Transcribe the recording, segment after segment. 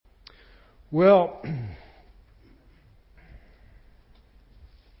Well,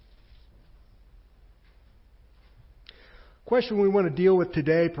 question we want to deal with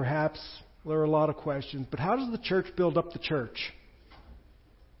today, perhaps, there are a lot of questions, but how does the church build up the church?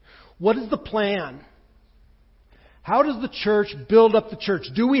 What is the plan? How does the church build up the church?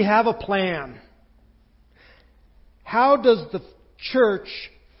 Do we have a plan? How does the church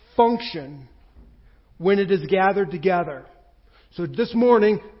function when it is gathered together? So this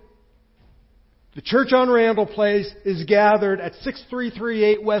morning, the church on Randall Place is gathered at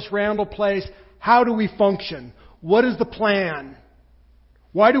 6338 West Randall Place. How do we function? What is the plan?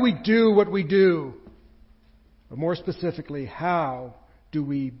 Why do we do what we do? Or more specifically, how do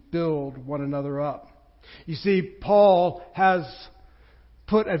we build one another up? You see, Paul has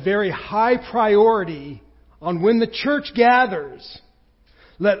put a very high priority on when the church gathers.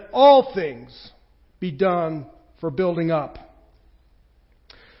 Let all things be done for building up.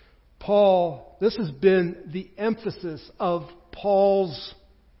 Paul, this has been the emphasis of Paul's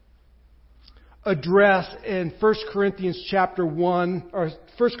address in 1 Corinthians chapter 1, or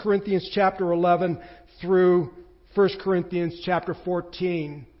 1 Corinthians chapter 11 through 1 Corinthians chapter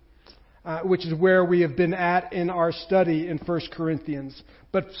 14, which is where we have been at in our study in 1 Corinthians.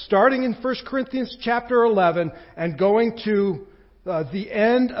 But starting in 1 Corinthians chapter 11 and going to the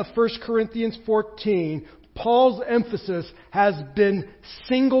end of 1 Corinthians 14, Paul's emphasis has been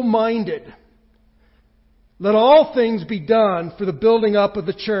single-minded. Let all things be done for the building up of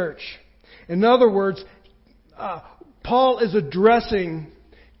the church. In other words, Paul is addressing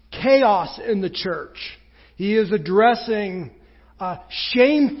chaos in the church. He is addressing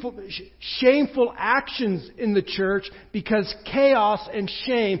shameful actions in the church because chaos and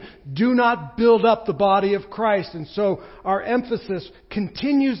shame do not build up the body of Christ. And so our emphasis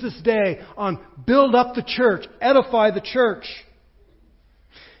continues this day on build up the church, edify the church.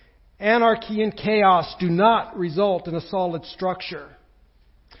 Anarchy and chaos do not result in a solid structure.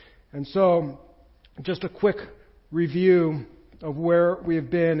 And so, just a quick review of where we have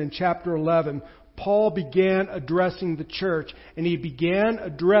been in chapter 11. Paul began addressing the church, and he began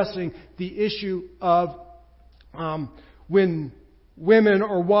addressing the issue of when women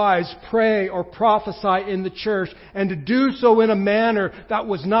or wives pray or prophesy in the church, and to do so in a manner that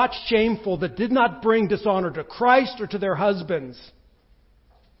was not shameful, that did not bring dishonor to Christ or to their husbands.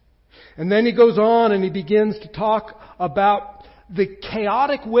 And then he goes on and he begins to talk about the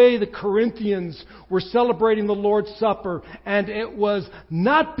chaotic way the Corinthians were celebrating the Lord's Supper, and it was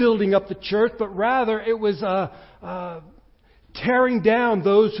not building up the church, but rather it was tearing down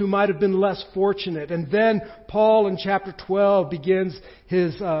those who might have been less fortunate. And then Paul in chapter 12 begins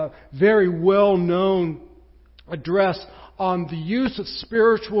his very well-known address on the use of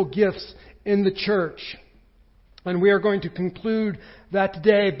spiritual gifts in the church. And we are going to conclude that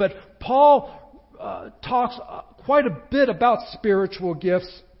today. But Paul talks quite a bit about spiritual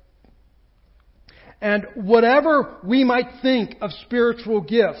gifts. And whatever we might think of spiritual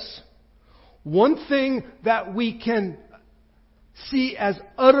gifts, one thing that we can see as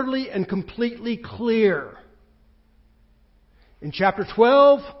utterly and completely clear in chapter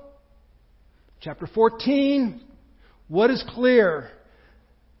 12, chapter 14, what is clear?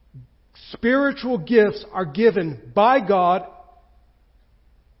 Spiritual gifts are given by God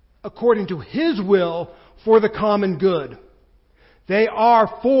according to His will for the common good. They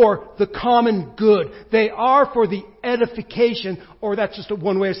are for the common good. They are for the edification, or that's just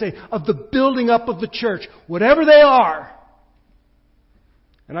one way of saying, of the building up of the church. Whatever they are.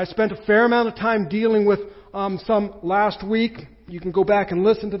 And I spent a fair amount of time dealing with some last week. You can go back and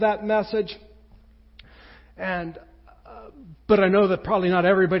listen to that message. But I know that probably not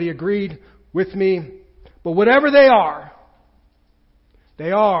everybody agreed with me. But whatever they are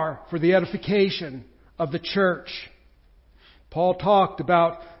for the edification of the church. Paul talked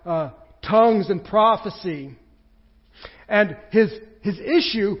about tongues and prophecy. And his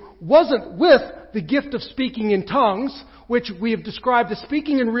issue wasn't with the gift of speaking in tongues, which we have described as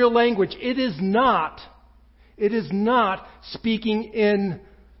speaking in real language. It is not speaking in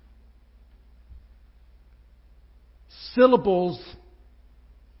syllables.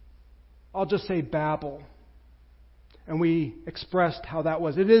 I'll just say babble. And we expressed how that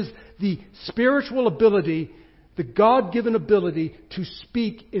was. It is the spiritual ability, the God-given ability to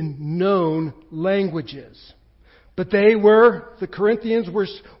speak in known languages. But the Corinthians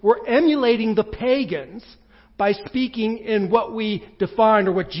were emulating the pagans by speaking in what we defined,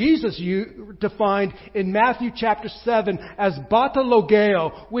 or what Jesus defined in Matthew chapter 7 as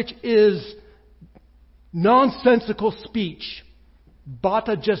batalogeo, which is nonsensical speech.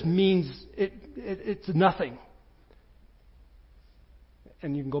 Bata just means it's nothing.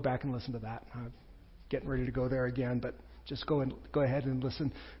 And you can go back and listen to that. I'm getting ready to go there again, but just go ahead and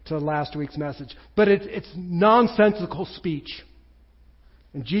listen to last week's message. But it's nonsensical speech.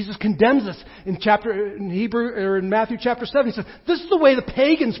 And Jesus condemns us in Matthew chapter 7. He says, this is the way the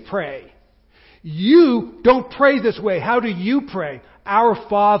pagans pray. You don't pray this way. How do you pray? Our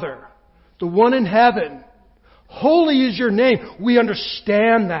Father, the one in heaven. Holy is your name. We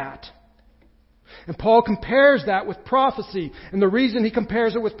understand that. And Paul compares that with prophecy. And the reason he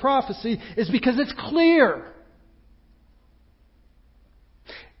compares it with prophecy is because it's clear.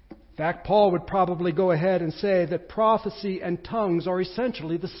 In fact, Paul would probably go ahead and say that prophecy and tongues are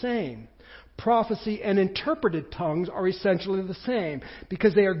essentially the same. Prophecy and interpreted tongues are essentially the same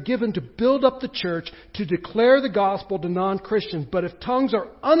because they are given to build up the church, to declare the gospel to non-Christians. But if tongues are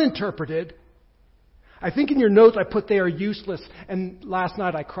uninterpreted, I think in your notes I put they are useless. And last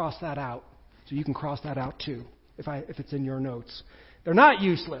night I crossed that out. So you can cross that out too if it's in your notes. They're not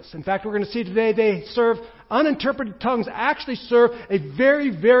useless. In fact, we're going to see today uninterpreted tongues actually serve a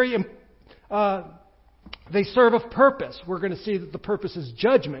very, very, they serve a purpose. We're going to see that the purpose is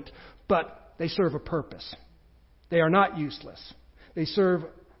judgment, but they serve a purpose. They are not useless. They serve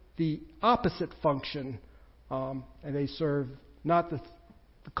the opposite function, and they serve not the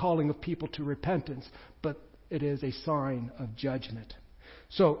calling of people to repentance, but it is a sign of judgment.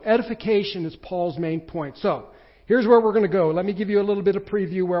 So edification is Paul's main point. So here's where we're going to go. Let me give you a little bit of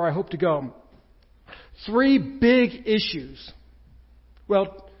preview where I hope to go. 3 big issues.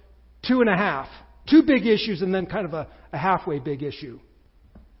 Well, 2.5. 2 big issues and then kind of a halfway big issue.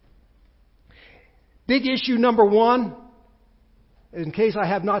 Big issue number 1, in case I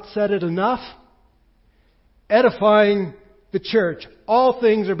have not said it enough, edifying the church. All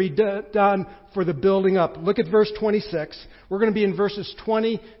things are done for the building up. Look at verse 26. We're going to be in verses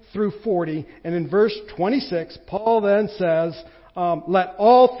 20 through 40. And in verse 26, Paul then says, let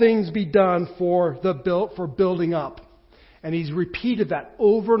all things be done for building up. And he's repeated that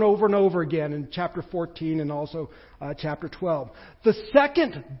over and over and over again in chapter 14 and also chapter 12. The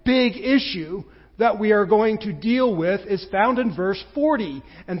second big issue that we are going to deal with is found in verse 40.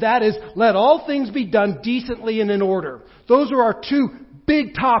 And that is, let all things be done decently and in order. Those are our 2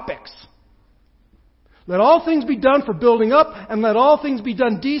 big topics. Let all things be done for building up, and let all things be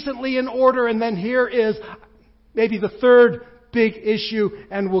done decently in order. And then here is maybe the third big issue,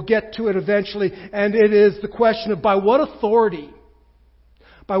 and we'll get to it eventually. And it is the question of by what authority?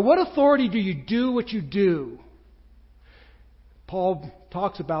 By what authority do you do what you do? Paul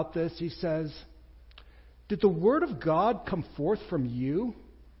talks about this. He says, did the word of God come forth from you?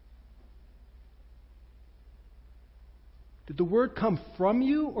 Did the word come from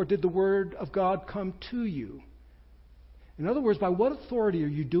you, or did the word of God come to you? In other words, by what authority are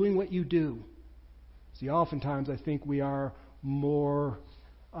you doing what you do? See, oftentimes I think we are more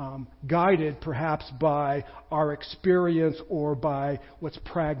guided perhaps by our experience or by what's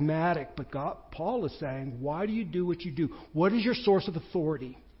pragmatic. But Paul is saying, why do you do what you do? What is your source of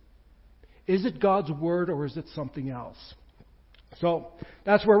authority? Is it God's word or is it something else? So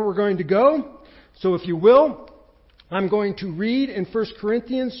that's where we're going to go. So if you will, I'm going to read in 1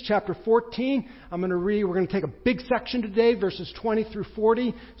 Corinthians chapter 14. We're going to take a big section today, verses 20 through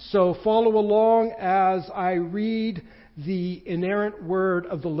 40. So follow along as I read the inerrant word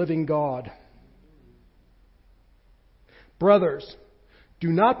of the living God. Brothers, do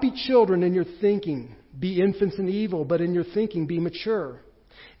not be children in your thinking. Be infants in evil, but in your thinking be mature.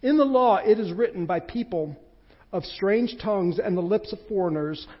 In the law it is written, by people of strange tongues and the lips of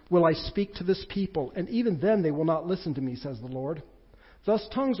foreigners will I speak to this people, and even then they will not listen to me, says the Lord. Thus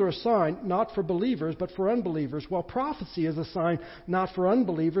tongues are a sign not for believers but for unbelievers, while prophecy is a sign not for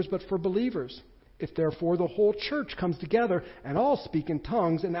unbelievers but for believers. If therefore the whole church comes together and all speak in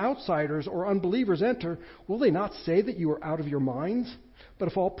tongues, and outsiders or unbelievers enter, will they not say that you are out of your minds? But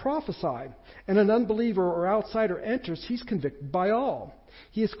if all prophesy, and an unbeliever or outsider enters, he's convicted by all.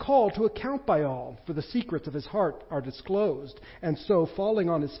 He is called to account by all, for the secrets of his heart are disclosed. And so, falling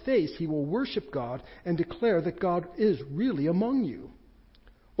on his face, he will worship God and declare that God is really among you.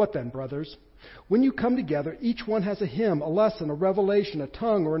 What then, brothers? When you come together, each one has a hymn, a lesson, a revelation, a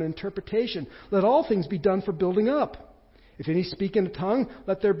tongue, or an interpretation. Let all things be done for building up. If any speak in a tongue,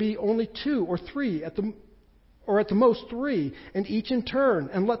 let there be only 2 or 3 at the most 3, and each in turn,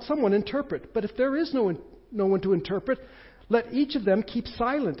 and let someone interpret. But if there is no one to interpret, let each of them keep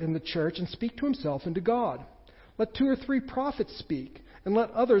silent in the church and speak to himself and to God. Let 2 or 3 prophets speak, and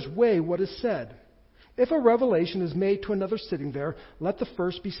let others weigh what is said. If a revelation is made to another sitting there, let the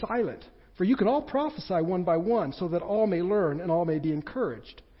first be silent. For you can all prophesy one by one, so that all may learn and all may be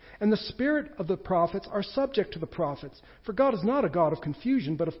encouraged. And the spirit of the prophets are subject to the prophets. For God is not a God of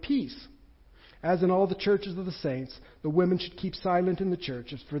confusion, but of peace. As in all the churches of the saints, the women should keep silent in the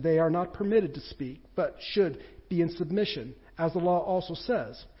churches, for they are not permitted to speak, but should be in submission, as the law also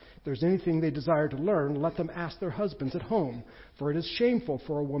says. If there's anything they desire to learn, let them ask their husbands at home, for it is shameful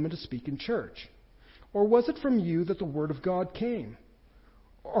for a woman to speak in church. Or was it from you that the word of God came?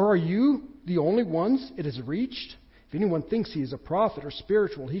 Or are you the only ones it has reached? If anyone thinks he is a prophet or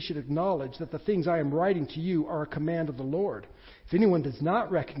spiritual, he should acknowledge that the things I am writing to you are a command of the Lord. If anyone does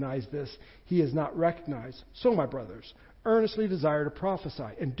not recognize this, he is not recognized. So, my brothers, earnestly desire to prophesy,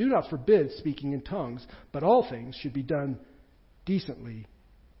 and do not forbid speaking in tongues, but all things should be done decently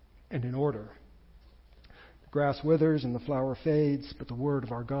and in order. The grass withers and the flower fades, but the word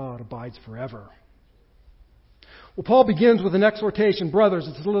of our God abides forever. Well, Paul begins with an exhortation. Brothers,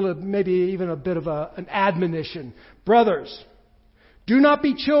 it's a little, maybe even a bit of an admonition. Brothers, do not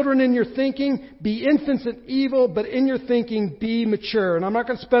be children in your thinking, be infants in evil, but in your thinking be mature. And I'm not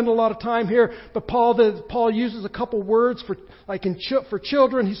going to spend a lot of time here, but Paul uses a couple words for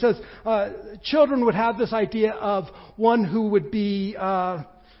children. He says children would have this idea of one who would be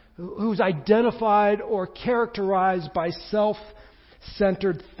who's identified or characterized by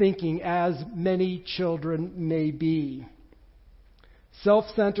self-centered thinking, as many children may be.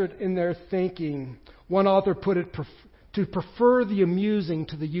 Self-centered in their thinking. One author put it to prefer the amusing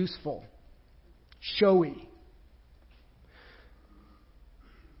to the useful. Showy.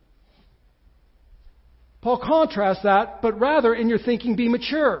 Paul contrasts that, but rather in your thinking be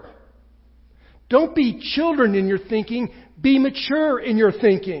mature. Don't be children in your thinking, be mature in your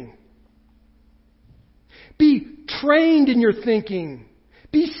thinking. Be trained in your thinking.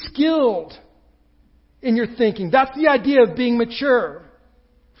 Be skilled in your thinking. That's the idea of being mature.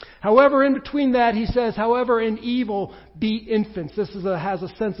 However, in between that, he says, however, in evil, be infants. This has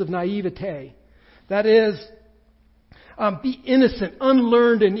a sense of naivete. That is, be innocent,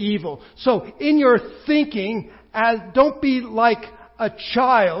 unlearned in evil. So, in your thinking, don't be like a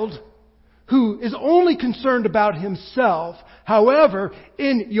child who is only concerned about himself. However,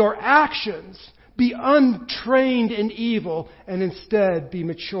 in your actions, be untrained in evil and instead be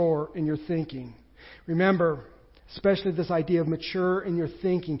mature in your thinking. Remember, especially this idea of mature in your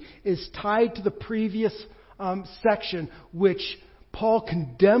thinking is tied to the previous section, which Paul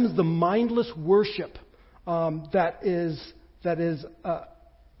condemns the mindless worship that is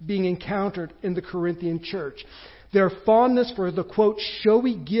being encountered in the Corinthian church. Their fondness for the, quote,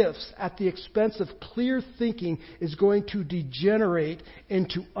 showy gifts at the expense of clear thinking is going to degenerate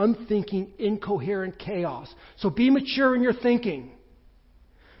into unthinking, incoherent chaos. So be mature in your thinking.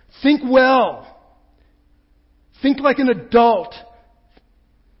 Think well. Think like an adult.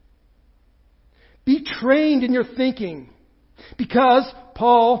 Be trained in your thinking. Because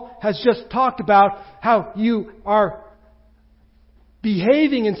Paul has just talked about how you are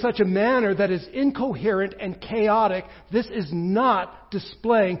behaving in such a manner that is incoherent and chaotic. This is not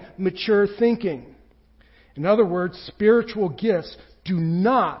displaying mature thinking. In other words, spiritual gifts do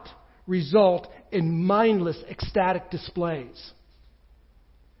not result in mindless, ecstatic displays.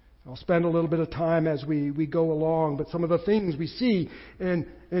 I'll spend a little bit of time as we go along, but some of the things we see in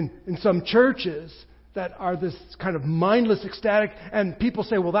some churches that are this kind of mindless, ecstatic, and people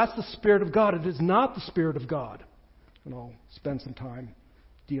say, well, that's the Spirit of God. It is not the Spirit of God. And I'll spend some time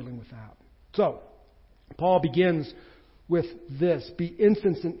dealing with that. So, Paul begins with this. Be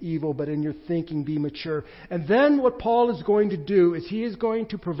infants in evil, but in your thinking be mature. And then what Paul is going to do is he is going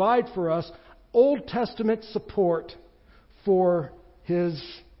to provide for us Old Testament support for his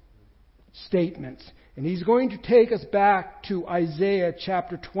statements. And he's going to take us back to Isaiah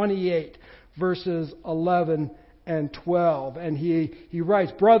chapter 28, verses 11 and 12. And he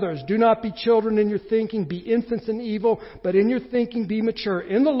writes, brothers, do not be children in your thinking, be infants in evil, but in your thinking be mature.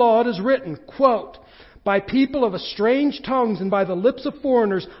 In the law it is written, quote, by people of strange tongues and by the lips of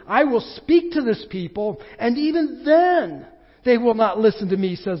foreigners, I will speak to this people, and even then they will not listen to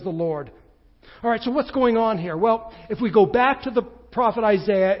me, says the Lord. All right, so what's going on here? Well, if we go back to the prophet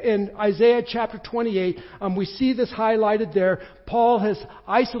Isaiah, in Isaiah chapter 28, we see this highlighted there. Paul has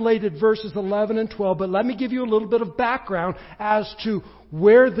isolated verses 11 and 12, but let me give you a little bit of background as to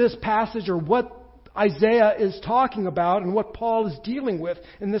where this passage or what Isaiah is talking about and what Paul is dealing with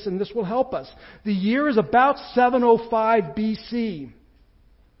in this, and this will help us. The year is about 705 BC.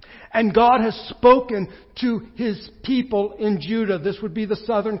 And God has spoken to His people in Judah. This would be the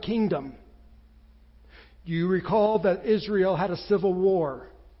southern kingdom. You recall that Israel had a civil war,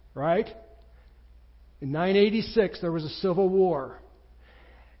 right? In 986, there was a civil war.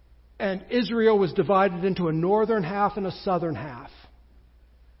 And Israel was divided into a northern half and a southern half.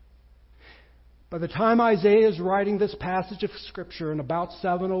 By the time Isaiah is writing this passage of Scripture in about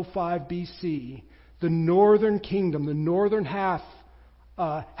 705 BC, the northern kingdom, the northern half,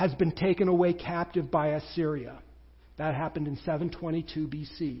 has been taken away captive by Assyria. That happened in 722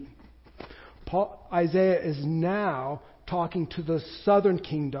 BC. Isaiah is now talking to the southern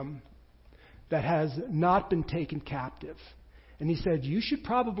kingdom that has not been taken captive. And he said, you should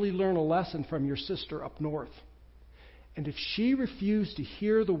probably learn a lesson from your sister up north. And if she refused to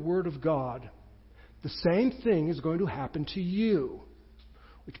hear the word of God, the same thing is going to happen to you.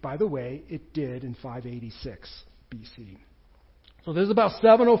 Which, by the way, it did in 586 BC. So this is about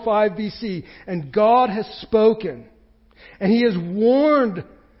 705 BC, and God has spoken. And He has warned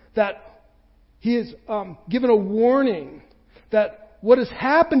that He has given a warning that what has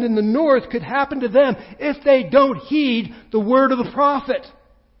happened in the north could happen to them if they don't heed the word of the prophet.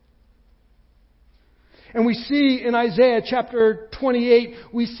 And we see in Isaiah chapter 28,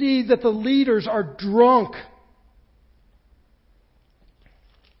 we see that the leaders are drunk.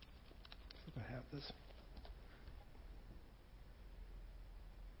 I have this.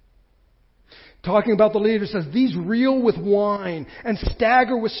 Talking about the leader, says, these reel with wine and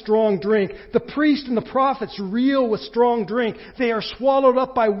stagger with strong drink. The priest and the prophets reel with strong drink. They are swallowed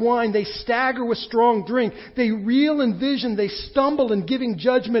up by wine. They stagger with strong drink. They reel in vision. They stumble in giving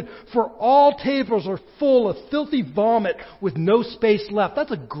judgment. For all tables are full of filthy vomit with no space left. That's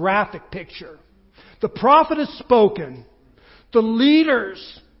a graphic picture. The prophet has spoken. The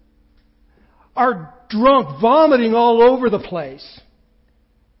leaders are drunk, vomiting all over the place.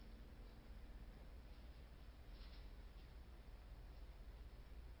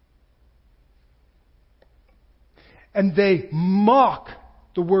 And they mock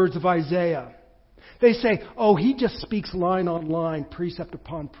the words of Isaiah. They say, oh, he just speaks line on line, precept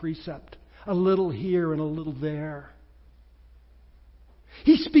upon precept. A little here and a little there.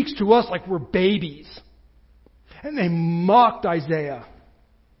 He speaks to us like we're babies. And they mocked Isaiah.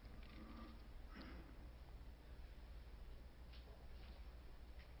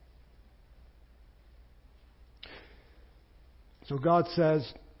 So God says,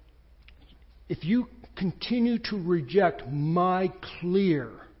 if you continue to reject my clear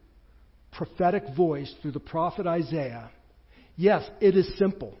prophetic voice through the prophet Isaiah, yes, it is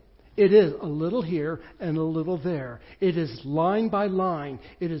simple. It is a little here and a little there. It is line by line.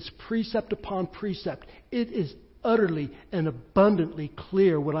 It is precept upon precept. It is utterly and abundantly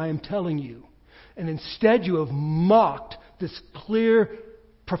clear what I am telling you. And instead you have mocked this clear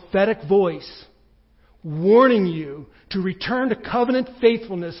prophetic voice, warning you to return to covenant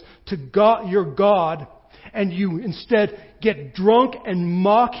faithfulness to God, your God, and you instead get drunk and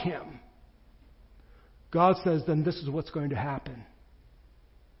mock Him. God says, then this is what's going to happen.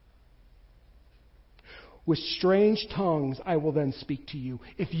 With strange tongues I will then speak to you.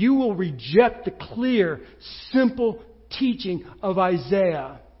 If you will reject the clear, simple teaching of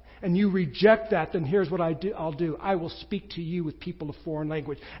Isaiah, and you reject that, then here's what I'll do. I will speak to you with people of foreign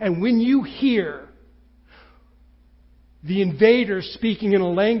language. And when you hear the invaders speaking in a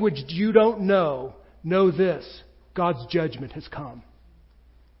language you don't know this: God's judgment has come.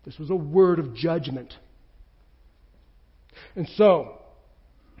 This was a word of judgment. And so,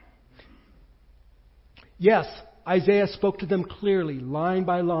 yes, Isaiah spoke to them clearly, line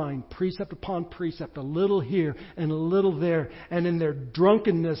by line, precept upon precept, a little here and a little there. And in their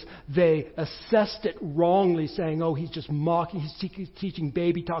drunkenness, they assessed it wrongly, saying, oh, he's just mocking, he's teaching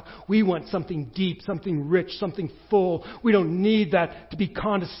baby talk. We want something deep, something rich, something full. We don't need that to be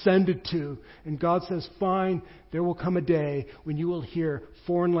condescended to. And God says, fine, there will come a day when you will hear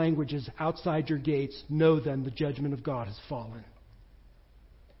foreign languages outside your gates. Know then the judgment of God has fallen.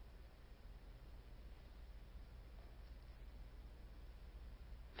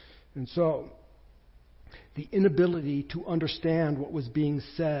 And so, the inability to understand what was being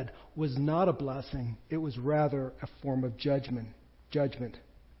said was not a blessing. It was rather a form of judgment.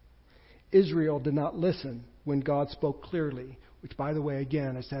 Israel did not listen when God spoke clearly, which, by the way,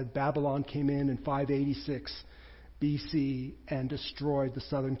 again, I said Babylon came in 586 BC and destroyed the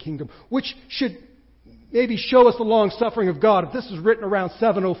southern kingdom, which should maybe show us the long suffering of God. If this was written around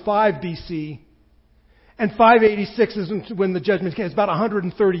 705 BC, and 586 is when the judgment came. It's about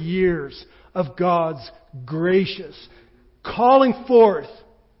 130 years of God's gracious calling forth,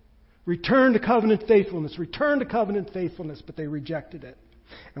 return to covenant faithfulness, but they rejected it.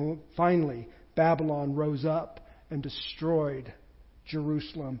 And finally, Babylon rose up and destroyed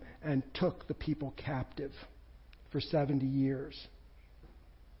Jerusalem and took the people captive for 70 years.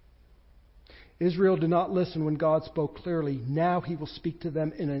 Israel did not listen when God spoke clearly. Now he will speak to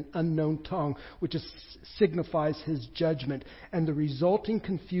them in an unknown tongue, which signifies his judgment, and the resulting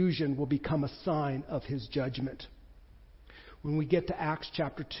confusion will become a sign of his judgment. When we get to Acts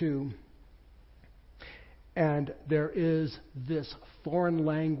chapter 2, and there is this foreign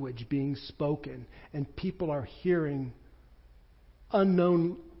language being spoken, and people are hearing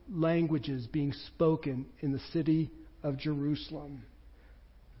unknown languages being spoken in the city of Jerusalem.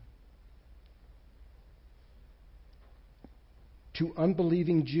 To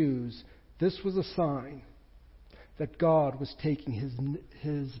unbelieving Jews, this was a sign that God was taking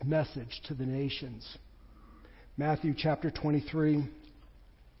his message to the nations. Matthew chapter 23.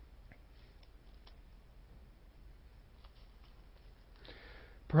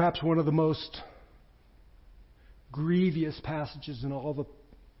 Perhaps one of the most grievous passages in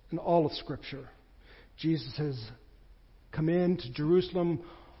all of Scripture. Jesus has come into Jerusalem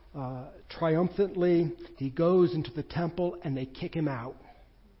triumphantly. He goes into the temple and they kick him out.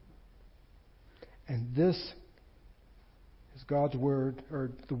 And this is God's word,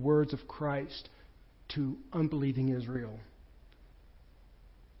 or the words of Christ to unbelieving Israel.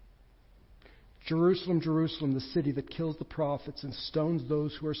 Jerusalem, Jerusalem, the city that kills the prophets and stones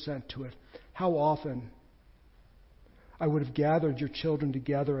those who are sent to it. How often I would have gathered your children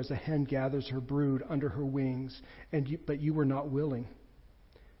together as a hen gathers her brood under her wings, but you were not willing.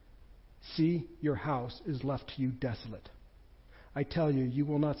 See, your house is left to you desolate. I tell you, you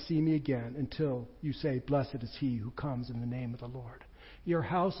will not see me again until you say, blessed is he who comes in the name of the Lord. Your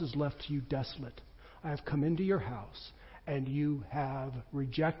house is left to you desolate. I have come into your house, and you have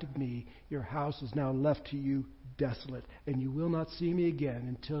rejected me. Your house is now left to you desolate, and you will not see me again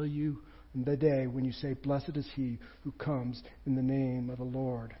until the day when you say, blessed is he who comes in the name of the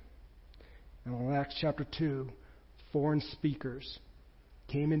Lord. And in Acts chapter 2, foreign speakers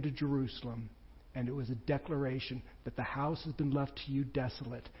came into Jerusalem, and it was a declaration that the house has been left to you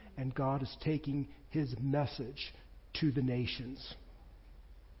desolate, and God is taking his message to the nations.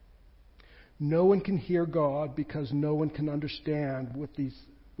 No one can hear God because no one can understand with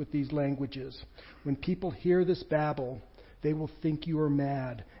these languages. When people hear this babble, they will think you are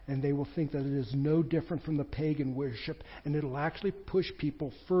mad, and they will think that it is no different from the pagan worship, and it'll actually push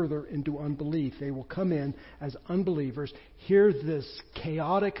people further into unbelief. They will come in as unbelievers, hear this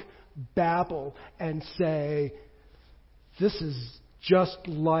chaotic babble, and say, this is just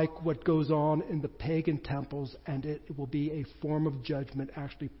like what goes on in the pagan temples, and it will be a form of judgment,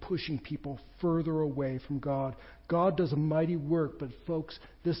 actually pushing people further away from God. God does a mighty work, but folks,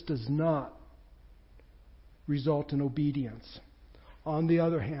 this does not result in obedience. On the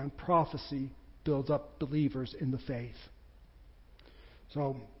other hand, prophecy builds up believers in the faith.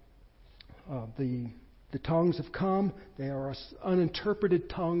 So the tongues have come. Uninterpreted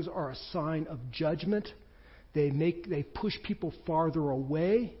tongues are a sign of judgment. They push people farther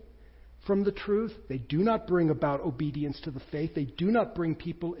away from the truth. They do not bring about obedience to the faith. They do not bring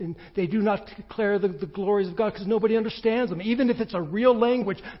people in. They do not declare the glories of God because nobody understands them. Even if it's a real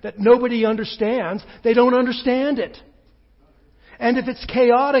language that nobody understands, they don't understand it. And if it's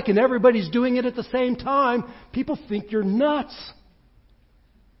chaotic and everybody's doing it at the same time, people think you're nuts.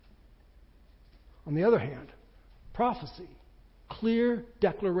 On the other hand, prophecy, clear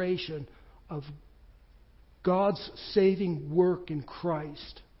declaration of God's saving work in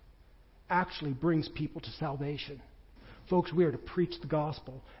Christ, actually brings people to salvation. Folks, we are to preach the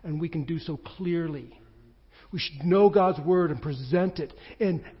gospel, and we can do so clearly. We should know God's word and present it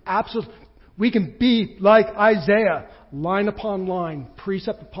in absolute. We can be like Isaiah, line upon line,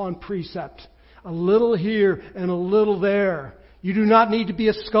 precept upon precept, a little here and a little there. You do not need to be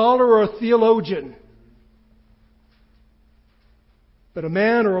a scholar or a theologian, but a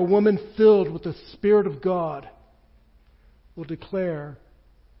man or a woman filled with the Spirit of God will declare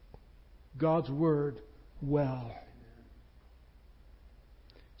God's word well.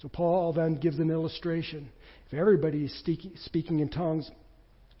 So Paul then gives an illustration. If everybody is speaking in tongues,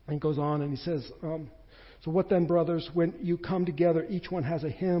 and he goes on and he says, so what then, brothers, when you come together, each one has a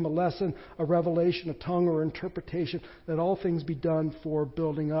hymn, a lesson, a revelation, a tongue, or interpretation, let all things be done for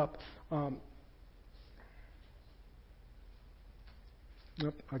building up. I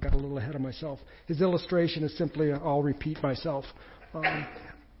got a little ahead of myself. His illustration is simply, I'll repeat myself.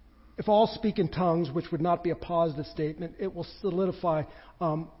 If all speak in tongues, which would not be a positive statement, it will solidify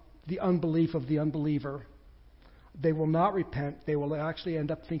the unbelief of the unbeliever. They will not repent. They will actually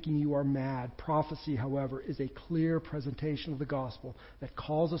end up thinking you are mad. Prophecy, however, is a clear presentation of the gospel that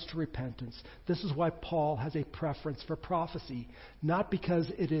calls us to repentance. This is why Paul has a preference for prophecy, not because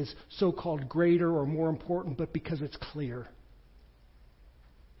it is so-called greater or more important, but because it's clear.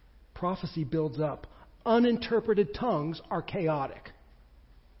 prophecy builds up. Uninterpreted tongues are chaotic.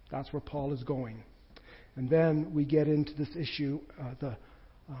 That's where Paul is going. And then we get into this issue,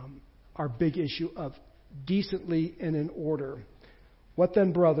 our big issue of decently and in order. What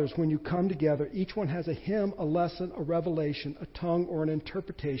then, brothers, when you come together, each one has a hymn, a lesson, a revelation, a tongue, or an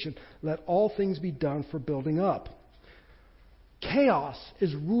interpretation. Let all things be done for building up. Chaos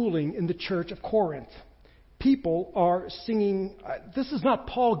is ruling in the church of Corinth. People are singing. This is not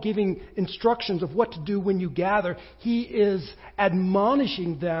Paul giving instructions of what to do when you gather. He is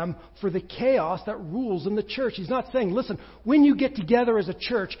admonishing them for the chaos that rules in the church. He's not saying, listen, when you get together as a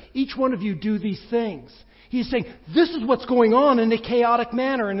church, each one of you do these things. He's saying, this is what's going on in a chaotic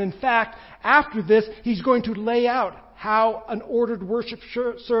manner. And in fact, after this, he's going to lay out how an ordered worship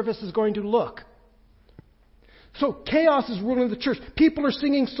service is going to look. So chaos is ruling the church. People are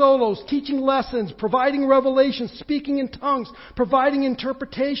singing solos, teaching lessons, providing revelations, speaking in tongues, providing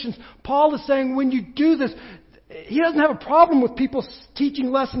interpretations. Paul is saying when you do this, he doesn't have a problem with people teaching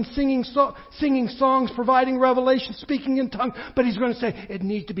lessons, singing songs, providing revelations, speaking in tongues. But he's going to say it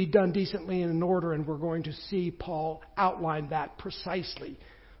needs to be done decently and in order. And we're going to see Paul outline that precisely.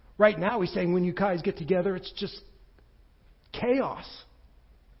 Right now he's saying when you guys get together, it's just chaos.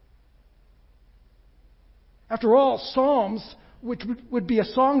 After all, Psalms, which would be a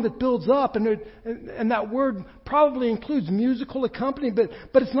song that builds up, and that word probably includes musical accompaniment,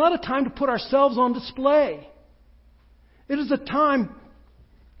 but it's not a time to put ourselves on display. It is a time.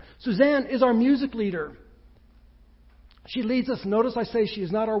 Suzanne is our music leader. She leads us. Notice I say she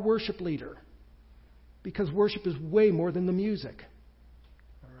is not our worship leader, because worship is way more than the music.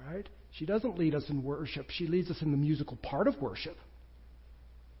 All right? She doesn't lead us in worship. She leads us in the musical part of worship.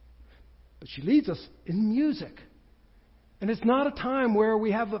 But she leads us in music. And it's not a time where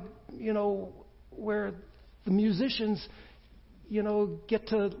we have where the musicians, get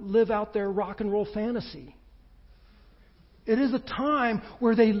to live out their rock and roll fantasy. It is a time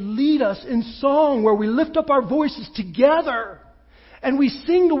where they lead us in song, where we lift up our voices together. And we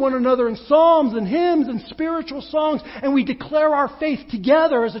sing to one another in psalms and hymns and spiritual songs. And we declare our faith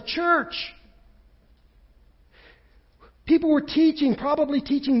together as a church. People were probably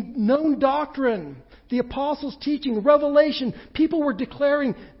teaching known doctrine. The apostles' teaching, revelation. People were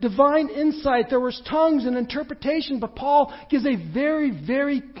declaring divine insight. There was tongues and interpretation. But Paul gives a very,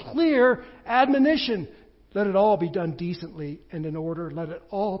 very clear admonition. Let it all be done decently and in order. Let it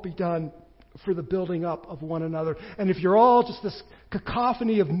all be done for the building up of one another. And if you're all just this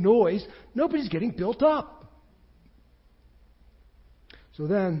cacophony of noise, nobody's getting built up. So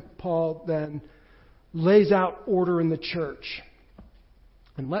then, Paul lays out order in the church.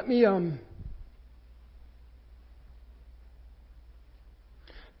 And let me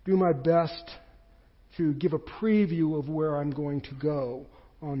do my best to give a preview of where I'm going to go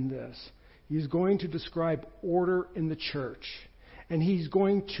on this. He's going to describe order in the church. And he's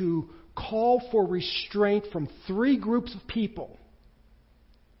going to call for restraint from three groups of people.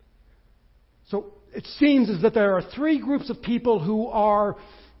 So it seems as that there are three groups of people who are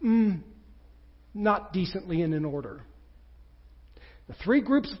not decently and in order. The three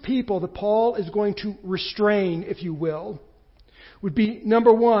groups of people that Paul is going to restrain, if you will, would be,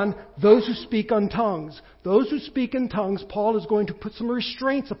 number one, those who speak in tongues. Those who speak in tongues, Paul is going to put some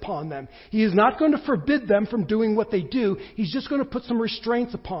restraints upon them. He is not going to forbid them from doing what they do. He's just going to put some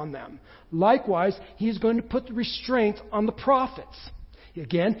restraints upon them. Likewise, he is going to put restraints on the prophets.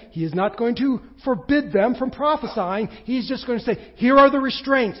 Again, he is not going to forbid them from prophesying. He's just going to say, here are the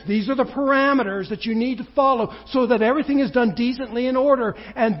restraints. These are the parameters that you need to follow so that everything is done decently in order.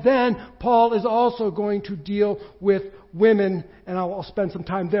 And then Paul is also going to deal with women, and I'll spend some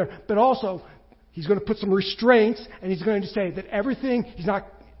time there. But also, he's going to put some restraints, and he's going to say that everything, he's going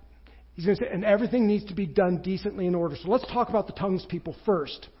to say, and everything needs to be done decently in order. So let's talk about the tongues people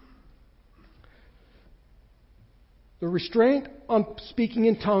first. The restraint on speaking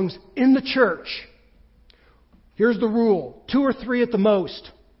in tongues in the church. Here's the rule. 2 or 3 at the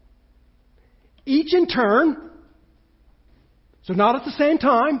most. Each in turn. So not at the same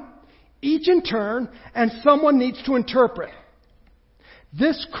time. Each in turn. And someone needs to interpret.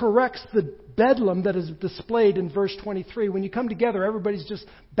 This corrects the bedlam that is displayed in verse 23. When you come together, everybody's just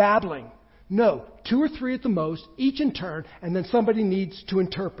babbling. No. 2 or 3 at the most. Each in turn. And then somebody needs to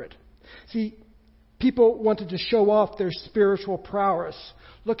interpret. See, people wanted to show off their spiritual prowess.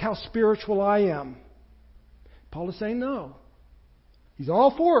 Look how spiritual I am. Paul is saying no. He's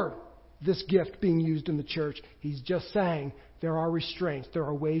all for this gift being used in the church. He's just saying there are restraints. There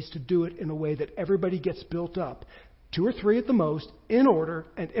are ways to do it in a way that everybody gets built up. 2 or 3 at the most, in order,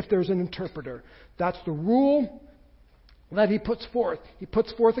 and if there's an interpreter. That's the rule. that he puts forth. He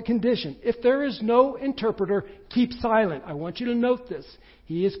puts forth a condition. If there is no interpreter, keep silent. I want you to note this.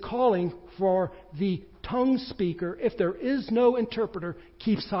 He is calling for the tongue speaker. If there is no interpreter,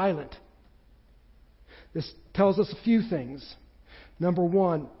 keep silent. This tells us a few things. Number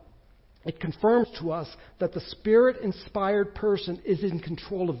one, it confirms to us that the Spirit-inspired person is in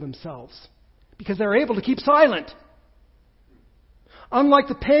control of themselves because they're able to keep silent. Unlike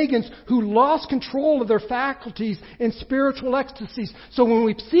the pagans who lost control of their faculties in spiritual ecstasies. So when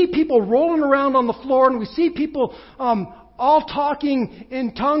we see people rolling around on the floor and we see people all talking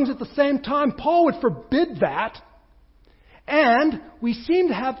in tongues at the same time, Paul would forbid that. And we seem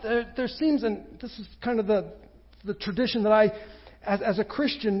to have, there seems, and this is kind of the tradition that I, as a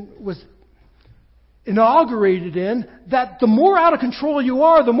Christian, was inaugurated in, that the more out of control you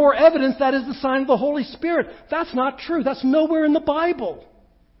are, the more evidence that is the sign of the Holy Spirit. That's not true. That's nowhere in the Bible.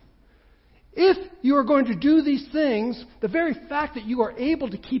 If you are going to do these things, the very fact that you are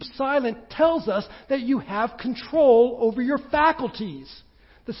able to keep silent tells us that you have control over your faculties.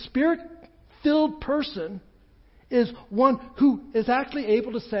 The Spirit-filled person is one who is actually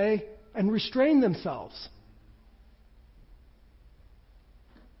able to say and restrain themselves.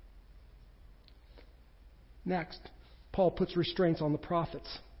 Next, Paul puts restraints on the prophets.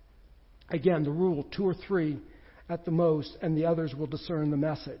 Again, the rule, 2 or 3 at the most, and the others will discern the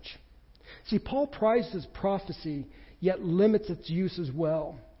message. See, Paul prizes prophecy, yet limits its use as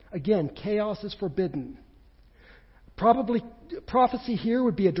well. Again, chaos is forbidden. Probably prophecy here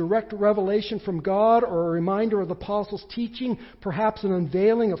would be a direct revelation from God or a reminder of the apostles' teaching, perhaps an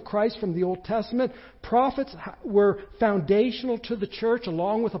unveiling of Christ from the Old Testament. Prophets were foundational to the church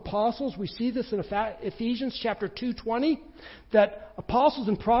along with apostles. We see this in Ephesians chapter 2:20, that apostles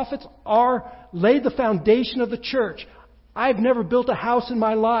and prophets laid the foundation of the church. I've never built a house in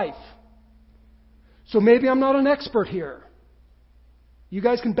my life, so maybe I'm not an expert here. You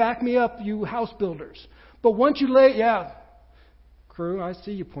guys can back me up, you house builders. But once you crew, I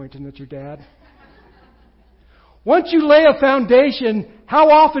see you pointing at your dad. Once you lay a foundation, how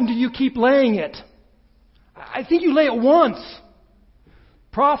often do you keep laying it? I think you lay it once.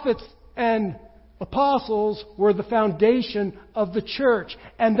 Prophets and apostles were the foundation of the church.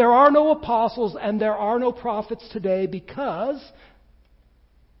 And there are no apostles and there are no prophets today because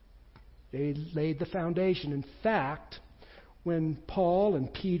they laid the foundation. In fact, when Paul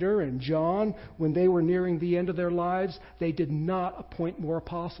and Peter and John, when they were nearing the end of their lives, they did not appoint more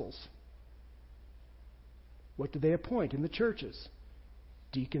apostles. What did they appoint in the churches?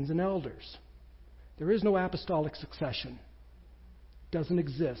 Deacons and elders. There is no apostolic succession. It doesn't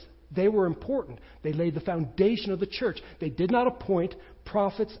exist. They were important. They laid the foundation of the church. They did not appoint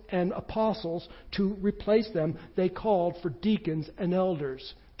prophets and apostles to replace them. They called for deacons and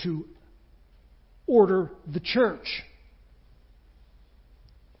elders to order the church.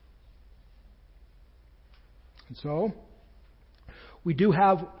 And so, we do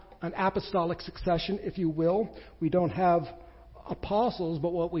have an apostolic succession, if you will. We don't have apostles,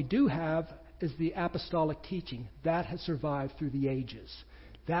 but what we do have is the apostolic teaching. That has survived through the ages.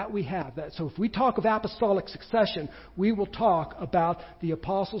 That we have. So if we talk of apostolic succession, we will talk about the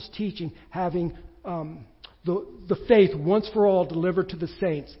apostles' teaching having the faith once for all delivered to the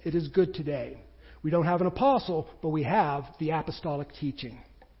saints. It is good today. We don't have an apostle, but we have the apostolic teaching.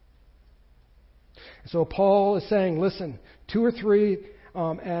 So Paul is saying, listen, 2 or 3,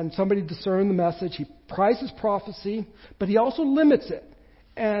 and somebody discern the message. He prizes prophecy, but he also limits it.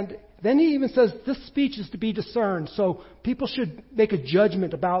 And then he even says this speech is to be discerned. So people should make a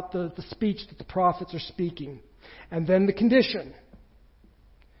judgment about the speech that the prophets are speaking. And then the condition.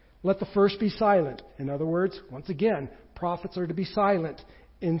 Let the first be silent. In other words, once again, prophets are to be silent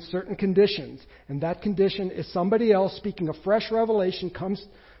in certain conditions. And that condition is somebody else speaking a fresh revelation comes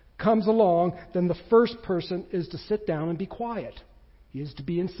along, then the first person is to sit down and be quiet. He is to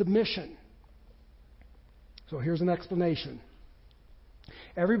be in submission. So here's an explanation.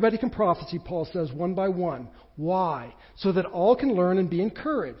 Everybody can prophesy, Paul says, one by one. Why? So that all can learn and be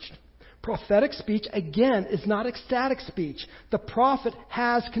encouraged. Prophetic speech, again, is not ecstatic speech. The prophet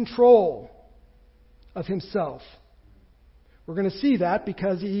has control of himself. We're going to see that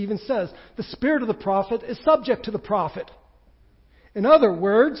because he even says the spirit of the prophet is subject to the prophet. In other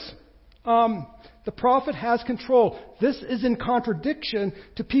words, the prophet has control. This is in contradiction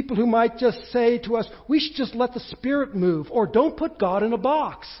to people who might just say to us, we should just let the Spirit move, or don't put God in a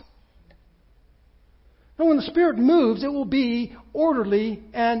box. No, when the Spirit moves, it will be orderly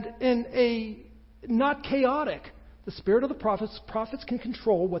and not chaotic. The spirit of the prophets can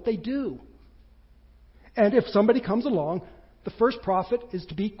control what they do. And if somebody comes along, the first prophet is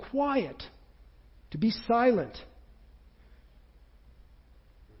to be quiet, to be silent.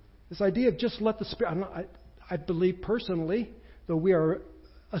 This idea of just let the Spirit... I believe personally, though we are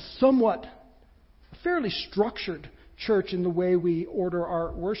a fairly structured church in the way we order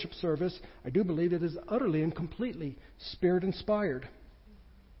our worship service, I do believe it is utterly and completely Spirit-inspired.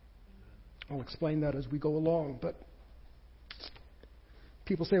 I'll explain that as we go along, but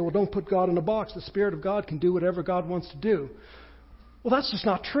people say, well, don't put God in a box. The Spirit of God can do whatever God wants to do. Well, that's just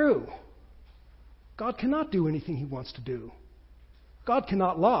not true. God cannot do anything He wants to do. God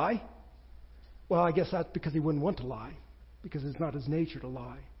cannot lie. Well, I guess that's because He wouldn't want to lie, because it's not His nature to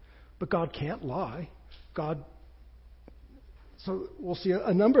lie. But God can't lie. So we'll see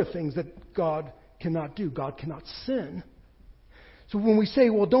a number of things that God cannot do. God cannot sin. So when we say,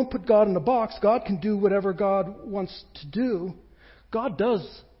 well, don't put God in a box, God can do whatever God wants to do. God does,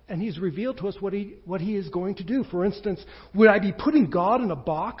 and He's revealed to us what He is going to do. For instance, would I be putting God in a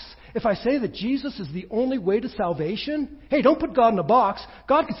box if I say that Jesus is the only way to salvation? Hey, don't put God in a box.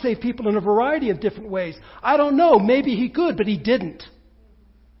 God could save people in a variety of different ways. I don't know. Maybe He could, but He didn't.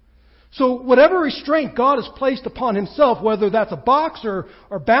 So whatever restraint God has placed upon Himself, whether that's a box or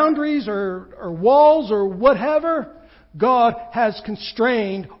boundaries or walls or whatever, God has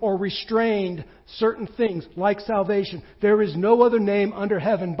constrained or restrained certain things like salvation. There is no other name under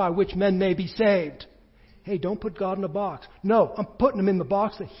heaven by which men may be saved. Hey, don't put God in a box. No, I'm putting Him in the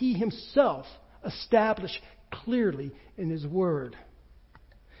box that He Himself established clearly in His Word.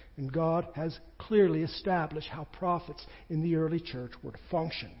 And God has clearly established how prophets in the early church were to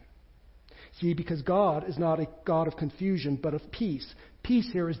function. See, because God is not a God of confusion, but of peace. Peace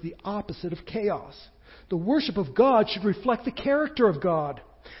here is the opposite of chaos. The worship of God should reflect the character of God.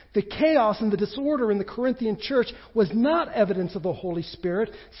 The chaos and the disorder in the Corinthian church was not evidence of the Holy Spirit,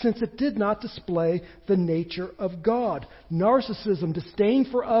 since it did not display the nature of God. Narcissism, disdain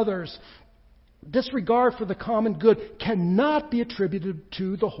for others, disregard for the common good cannot be attributed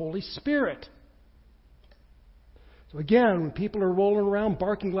to the Holy Spirit. So again, when people are rolling around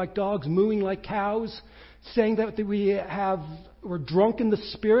barking like dogs, mooing like cows, saying that we're drunk in the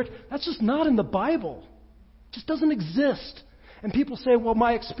Spirit, that's just not in the Bible. It just doesn't exist. And people say, well,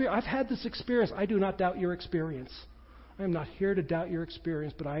 I've had this experience. I do not doubt your experience. I am not here to doubt your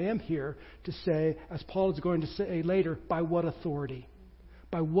experience, but I am here to say, as Paul is going to say later, by what authority?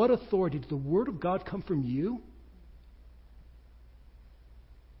 By what authority did the Word of God come from you?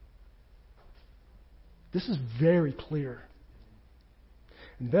 This is very clear.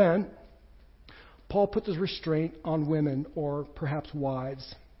 And then, Paul put this restraint on women, or perhaps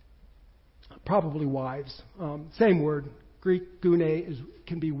wives. Probably wives. Same word. Greek gune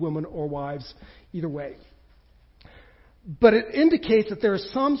can be women or wives, either way. But it indicates that there is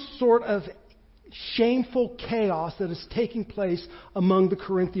some sort of shameful chaos that is taking place among the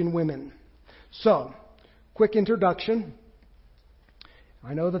Corinthian women. So, quick introduction.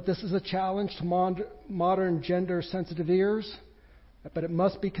 I know that this is a challenge to modern gender-sensitive ears, but it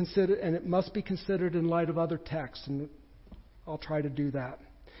must be considered, and it must be considered in light of other texts, and I'll try to do that.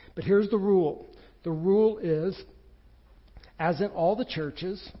 But here's the rule. The rule is, as in all the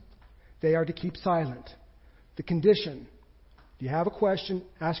churches, they are to keep silent. The condition, if you have a question,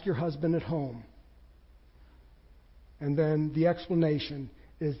 ask your husband at home. And then the explanation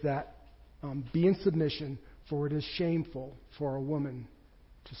is that be in submission, for it is shameful for a woman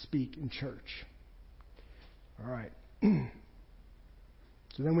to speak in church. All right.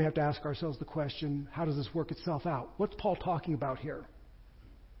 So then we have to ask ourselves the question, how does this work itself out? What's Paul talking about here?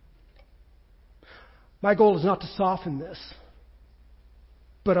 My goal is not to soften this,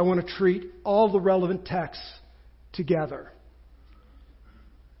 but I want to treat all the relevant texts together.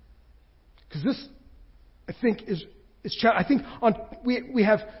 Because this, I think, we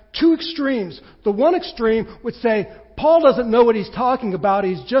have two extremes. The one extreme would say, Paul doesn't know what he's talking about.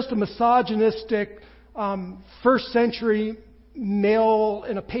 He's just a misogynistic first century male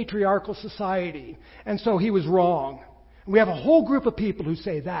in a patriarchal society. And so he was wrong. And we have a whole group of people who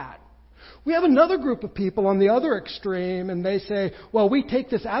say that. We have another group of people on the other extreme, and they say, well, we take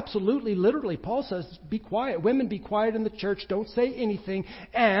this absolutely literally. Paul says, be quiet. Women, be quiet in the church. Don't say anything.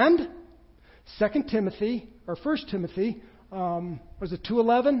 And 2 Timothy, or 1 Timothy, was it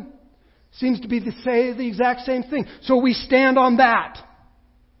 2:11? Seems to be the exact same thing. So we stand on that.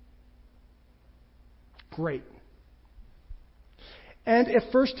 Great. And if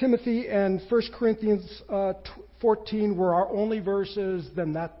 1 Timothy and 1 Corinthians 14 were our only verses,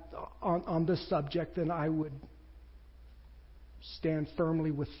 then that on this subject, then I would stand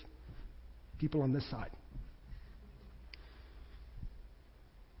firmly with people on this side.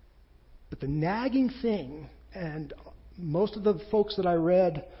 But the nagging thing, and most of the folks that I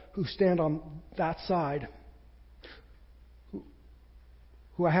read who stand on that side,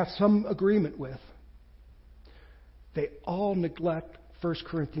 who who I have some agreement with, they all neglect 1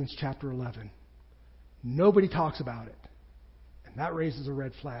 Corinthians chapter 11. Nobody talks about it. And that raises a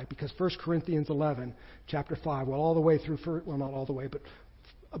red flag because 1 Corinthians 11, chapter 5, all the way through, not all the way, but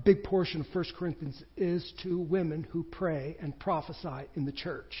a big portion of 1 Corinthians is to women who pray and prophesy in the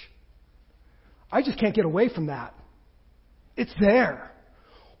church. I just can't get away from that. It's there.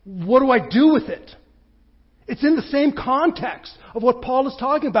 What do I do with it? It's in the same context of what Paul is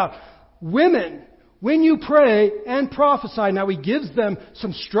talking about. Women, when you pray and prophesy, now he gives them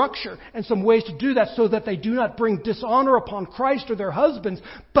some structure and some ways to do that so that they do not bring dishonor upon Christ or their husbands,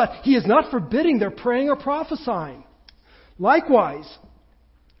 but he is not forbidding their praying or prophesying. Likewise,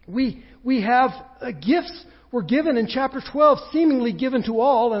 we have gifts were given in chapter 12, seemingly given to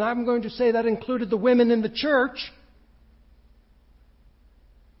all, and I'm going to say that included the women in the church.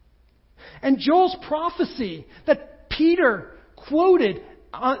 And Joel's prophecy that Peter quoted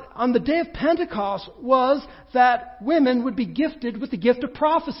on the day of Pentecost was that women would be gifted with the gift of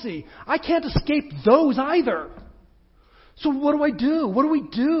prophecy. I can't escape those either. So what do I do? What do we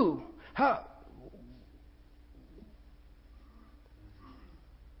do?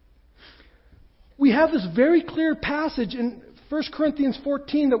 We have this very clear passage in 1 Corinthians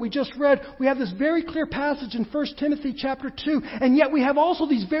 14 that we just read. We have this very clear passage in 1 Timothy chapter 2. And yet we have also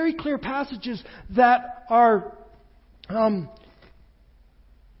these very clear passages that are, I'm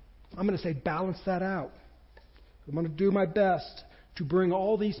going to say, balance that out. I'm going to do my best to bring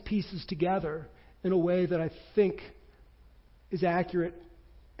all these pieces together in a way that I think is accurate,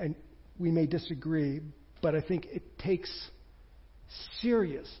 and we may disagree, but I think it takes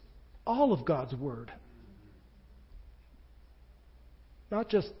serious, all of God's Word. Not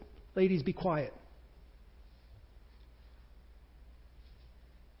just, ladies, be quiet.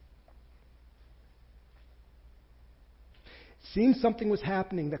 It seems something was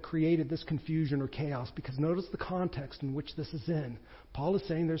happening that created this confusion or chaos, because notice the context in which this is in. Paul is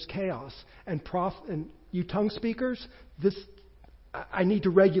saying there's chaos. And you tongue speakers, I need to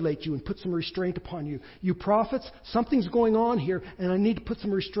regulate you and put some restraint upon you. You prophets, something's going on here, and I need to put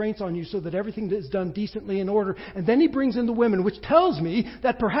some restraints on you so that everything is done decently in order. And then he brings in the women, which tells me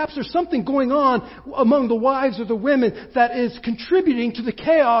that perhaps there's something going on among the wives or the women that is contributing to the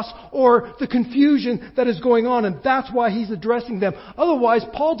chaos or the confusion that is going on, and that's why he's addressing them. Otherwise,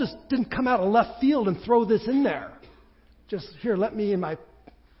 Paul just didn't come out of left field and throw this in there. Just, here, let me in my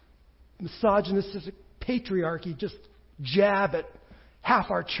misogynistic patriarchy just jab at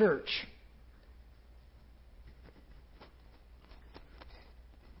half our church.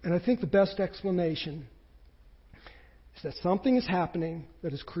 And I think the best explanation is that something is happening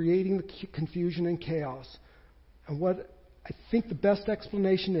that is creating the confusion and chaos. And what I think the best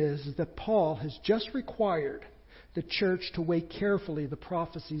explanation is that Paul has just required the church to weigh carefully the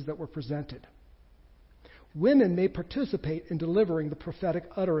prophecies that were presented. Women may participate in delivering the prophetic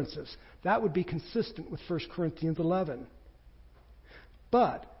utterances. That would be consistent with 1 Corinthians 11.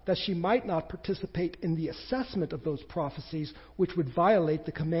 But that she might not participate in the assessment of those prophecies, which would violate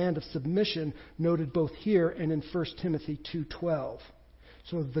the command of submission noted both here and in 1 Timothy 2:12.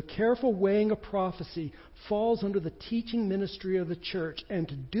 So the careful weighing of prophecy falls under the teaching ministry of the church, and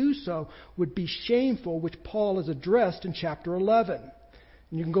to do so would be shameful, which Paul has addressed in chapter 11.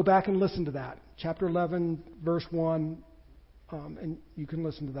 And you can go back and listen to that. Chapter 11, verse 1, and you can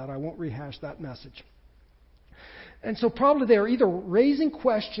listen to that. I won't rehash that message. And so probably they are either raising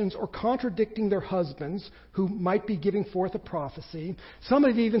questions or contradicting their husbands who might be giving forth a prophecy. Some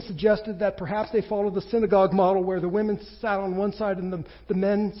have even suggested that perhaps they follow the synagogue model where the women sat on one side and the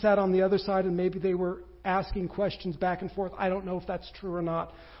men sat on the other side, and maybe they were asking questions back and forth. I don't know if that's true or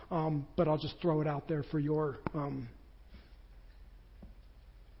not, but I'll just throw it out there for your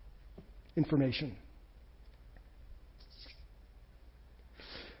information.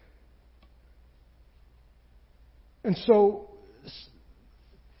 And so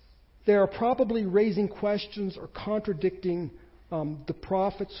they are probably raising questions or contradicting the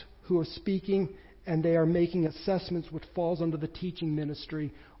prophets who are speaking, and they are making assessments which falls under the teaching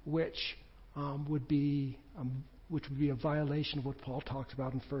ministry, which would be a violation of what Paul talks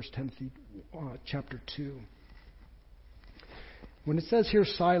about in 1 Timothy chapter 2. When it says here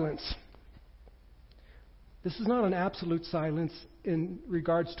silence, this is not an absolute silence in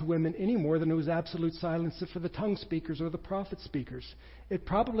regards to women any more than it was absolute silence for the tongue speakers or the prophet speakers. It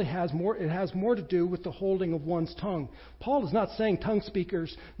probably has more. It has more to do with the holding of one's tongue. Paul is not saying tongue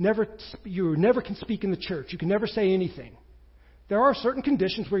speakers you never can speak in the church. You can never say anything. There are certain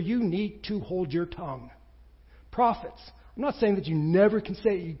conditions where you need to hold your tongue. Prophets. I'm not saying that you never can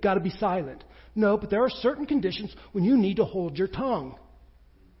say you've got to be silent. No, but there are certain conditions when you need to hold your tongue.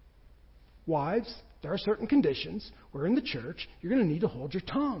 wives, there are certain conditions where in the church you're going to need to hold your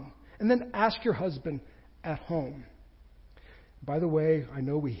tongue. And then ask your husband at home. By the way, I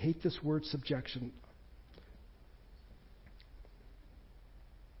know we hate this word subjection.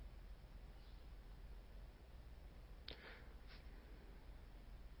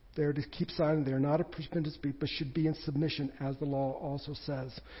 They are to keep silent. They are not permitted to speak, but should be in submission, as the law also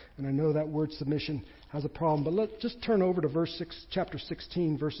says. And I know that word submission has a problem, but let's just turn over to chapter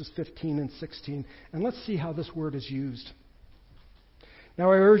 16, verses 15 and 16, and let's see how this word is used. Now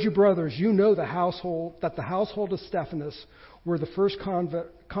I urge you, brothers, you know that the household of Stephanas were the first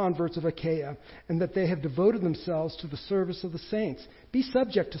converts of Achaia, and that they have devoted themselves to the service of the saints. Be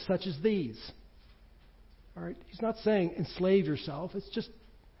subject to such as these. All right, he's not saying enslave yourself. It's just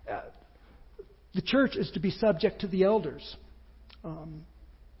the church is to be subject to the elders.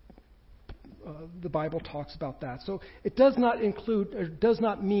 The Bible talks about that. So it does not include, or does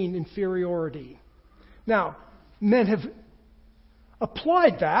not mean inferiority. Now, men have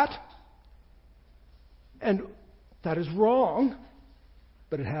applied that, and that is wrong,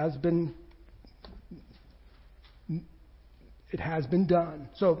 but it has been done.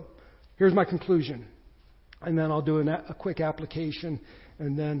 So here's my conclusion, and then I'll do a quick application,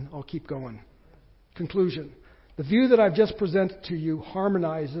 and then I'll keep going. Conclusion. The view that I've just presented to you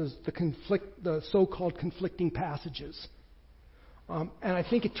harmonizes the so-called conflicting passages. And I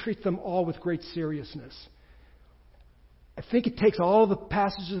think it treats them all with great seriousness. I think it takes all of the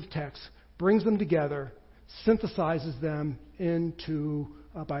passages of text, brings them together, synthesizes them into,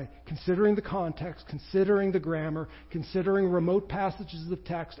 by considering the context, considering the grammar, considering remote passages of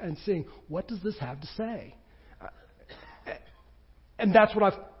text, and seeing, what does this have to say? And that's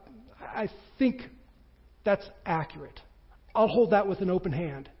what I think that's accurate. I'll hold that with an open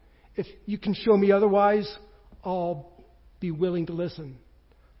hand. If you can show me otherwise, I'll be willing to listen.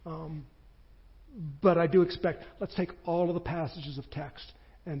 But I do expect, let's take all of the passages of text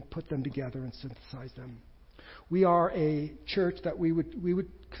and put them together and synthesize them. We are a church that we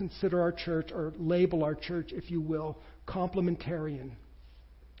would consider our church, or label our church, if you will, complementarian.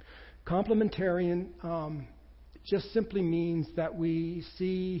 Complementarian just simply means that we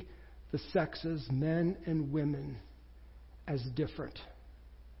see the sexes, men and women, as different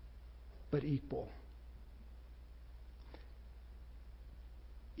but equal.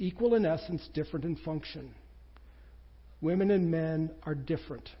 Equal in essence, different in function. Women and men are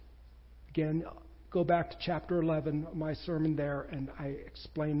different. Again, go back to chapter 11, my sermon there, and I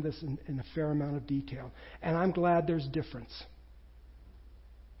explain this in a fair amount of detail. And I'm glad there's difference.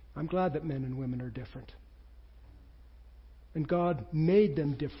 I'm glad that men and women are different. And God made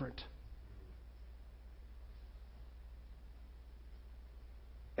them different.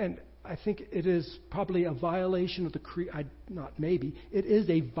 And I think it is probably a violation of it is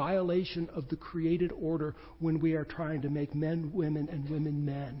a violation of the created order when we are trying to make men women and women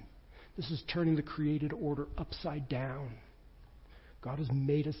men. This is turning the created order upside down. God has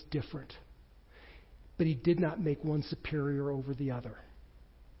made us different. But He did not make one superior over the other.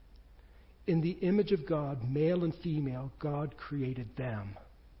 In the image of God, male and female, God created them.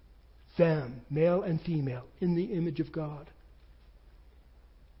 Them, male and female, in the image of God.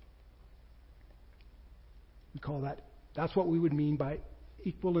 We call that's what we would mean by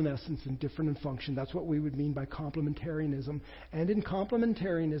equal in essence and different in function. That's what we would mean by complementarianism. And in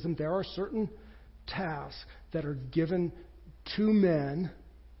complementarianism, there are certain tasks that are given to men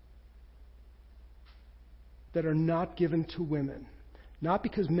that are not given to women. Not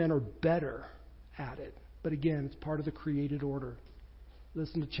because men are better at it, but again, it's part of the created order.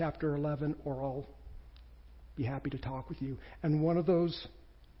 Listen to chapter 11, or I'll be happy to talk with you. And one of those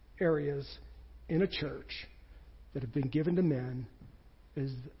areas in a church that have been given to men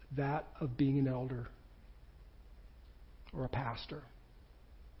is that of being an elder or a pastor.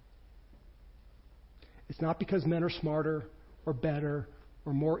 It's not because men are smarter or better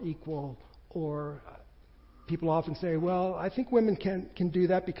or more equal, or people often say, well, I think women can do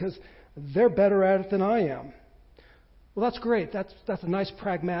that because they're better at it than I am. Well, that's great. That's a nice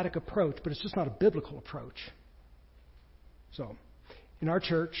pragmatic approach, but it's just not a biblical approach. So, in our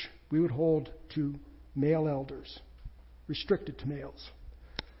church, we would hold to male elders, restricted to males.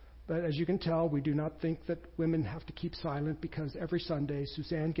 But as you can tell, we do not think that women have to keep silent, because every Sunday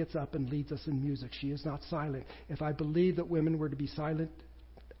Suzanne gets up and leads us in music. She is not silent. If I believe that women were to be silent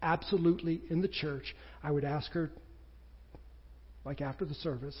absolutely in the church, I would ask her, like after the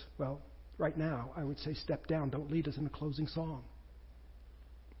service, well, right now, I would say, step down. Don't lead us in a closing song.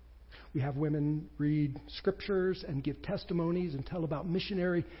 We have women read scriptures and give testimonies and tell about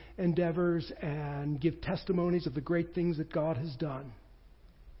missionary endeavors and give testimonies of the great things that God has done.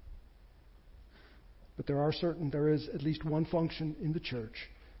 But there is at least one function in the church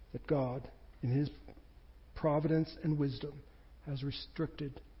that God, in His providence and wisdom, has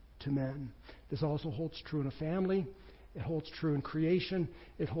restricted to men. This also holds true in a family. It holds true in creation.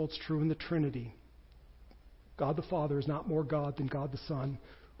 It holds true in the Trinity. God the Father is not more God than God the Son,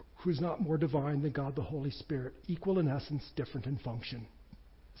 who is not more divine than God the Holy Spirit. Equal in essence, different in function.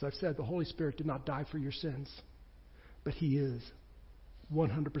 As I've said, the Holy Spirit did not die for your sins, but He is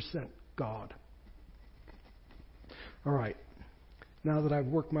 100% God. All right. Now that I've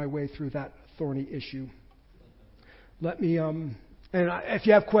worked my way through that thorny issue, let me, if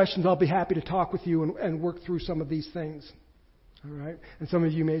you have questions, I'll be happy to talk with you and work through some of these things. All right? And some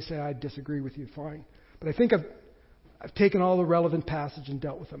of you may say, I disagree with you. Fine. But I think I've taken all the relevant passage and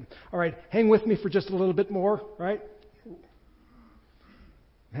dealt with them. All right. Hang with me for just a little bit more, right? I'm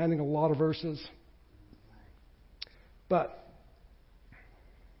handing a lot of verses. But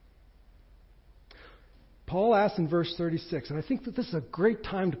Paul asks in verse 36, and I think that this is a great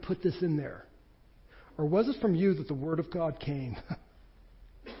time to put this in there. Or was it from you that the Word of God came?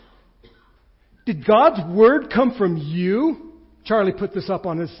 Did God's Word come from you? Charlie put this up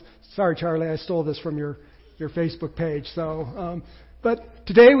on his... Sorry, Charlie, I stole this from your Facebook page. But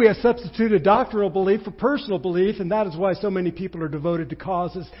today we have substituted doctrinal belief for personal belief, and that is why so many people are devoted to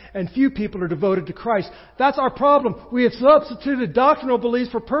causes and few people are devoted to Christ. That's our problem. We have substituted doctrinal beliefs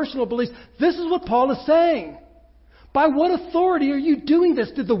for personal beliefs. This is what Paul is saying. By what authority are you doing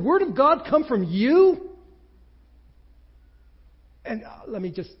this? Did the Word of God come from you? And let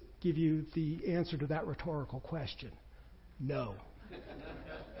me just give you the answer to that rhetorical question. No.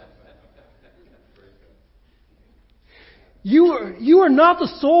 You are not the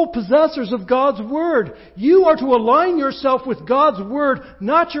sole possessors of God's Word. You are to align yourself with God's Word,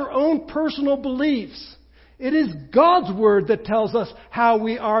 not your own personal beliefs. It is God's Word that tells us how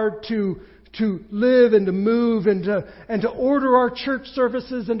we are to live and to move and to order our church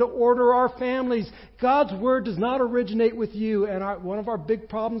services and to order our families. God's Word does not originate with you. And one of our big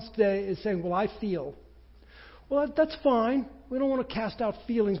problems today is saying, well, I feel. Well, that's fine. We don't want to cast out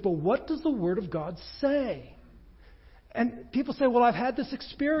feelings. But what does the Word of God say? And people say, well, I've had this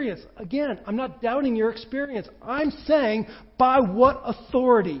experience. Again, I'm not doubting your experience. I'm saying, by what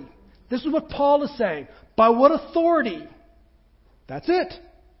authority? This is what Paul is saying. By what authority? That's it.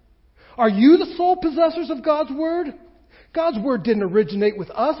 Are you the sole possessors of God's Word? God's Word didn't originate with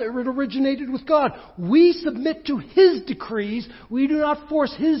us. It originated with God. We submit to His decrees. We do not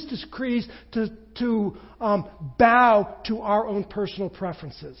force His decrees to bow to our own personal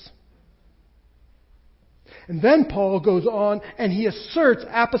preferences. And then Paul goes on and he asserts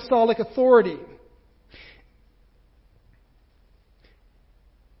apostolic authority.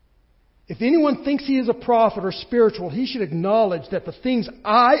 If anyone thinks he is a prophet or spiritual, he should acknowledge that the things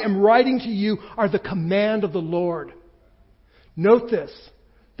I am writing to you are the command of the Lord. Note this,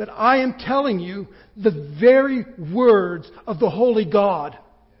 that I am telling you the very words of the Holy God.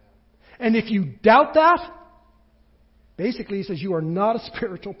 And if you doubt that, basically he says you are not a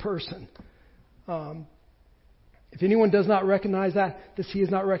spiritual person. If anyone does not recognize that, this he is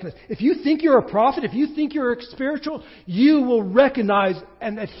not recognized. If you think you're a prophet, if you think you're spiritual, you will recognize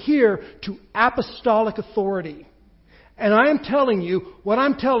and adhere to apostolic authority. And I am telling you what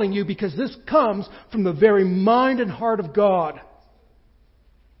I'm telling you because this comes from the very mind and heart of God.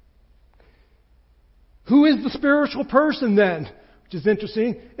 Who is the spiritual person then? Which is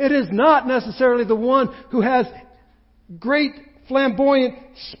interesting. It is not necessarily the one who has great flamboyant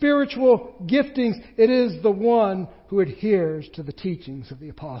spiritual giftings. It is the one who adheres to the teachings of the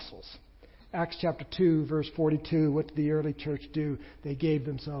apostles. Acts chapter 2, verse 42, what did the early church do? They gave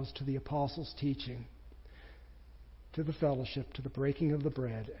themselves to the apostles' teaching, to the fellowship, to the breaking of the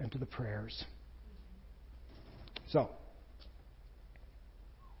bread, and to the prayers. So,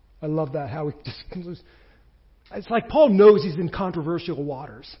 I love that, how he just concludes. It's like Paul knows he's in controversial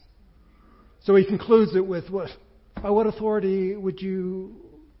waters. So he concludes it with what? By what authority would you...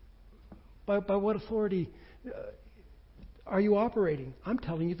 By what authority are you operating? I'm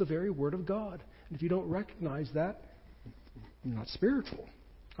telling you the very Word of God. And if you don't recognize that, you're not spiritual.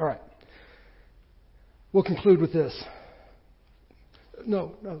 All right. We'll conclude with this.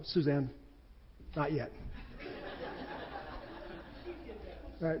 No, Suzanne. Not yet.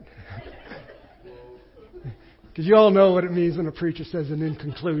 All right. Because you all know what it means when a preacher says an in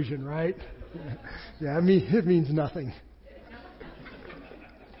conclusion, right? Yeah, it means nothing.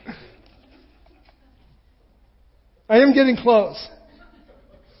 I am getting close.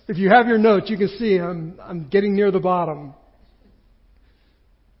 If you have your notes, you can see I'm getting near the bottom.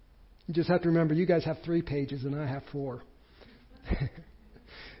 You just have to remember, you guys have 3 pages and I have 4.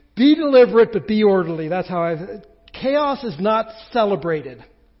 Be deliberate, but be orderly. That's how chaos is not celebrated.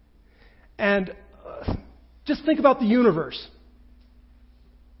 And just think about the universe.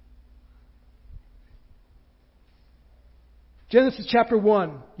 Genesis chapter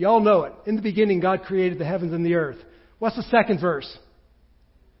 1. You all know it. In the beginning, God created the heavens and the earth. What's the second verse?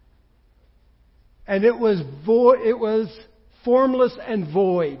 And it was formless and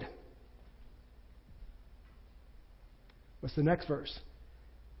void. What's the next verse?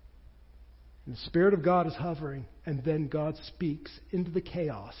 And the Spirit of God is hovering, and then God speaks into the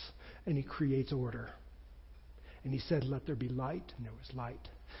chaos, and He creates order. And He said, let there be light, and there was light.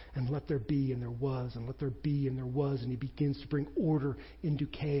 And let there be, and there was, and let there be, and there was. And He begins to bring order into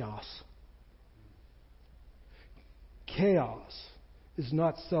chaos. Chaos is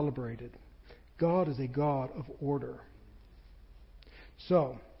not celebrated. God is a God of order.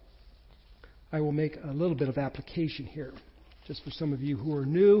 So, I will make a little bit of application here. Just for some of you who are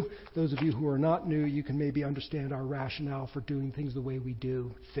new, those of you who are not new, you can maybe understand our rationale for doing things the way we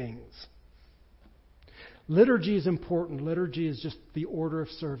do things. Liturgy is important. Liturgy is just the order of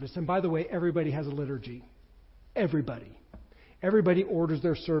service. And by the way, everybody has a liturgy. Everybody. Everybody orders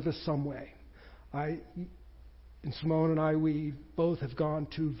their service some way. And Simone and I, we both have gone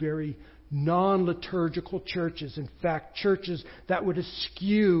to very non-liturgical churches. In fact, churches that would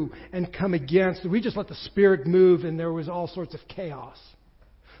eschew and come against. We just let the Spirit move, and there was all sorts of chaos.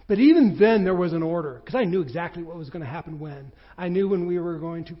 But even then, there was an order, because I knew exactly what was going to happen when. I knew when we were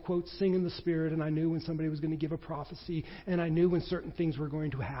going to, quote, sing in the Spirit, and I knew when somebody was going to give a prophecy, and I knew when certain things were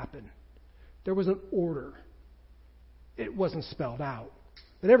going to happen. There was an order. It wasn't spelled out.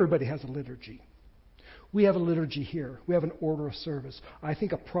 But everybody has a liturgy. We have a liturgy here. We have an order of service. I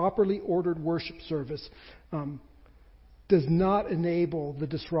think a properly ordered worship service does not enable the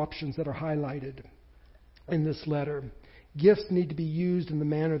disruptions that are highlighted in this letter. Gifts need to be used in the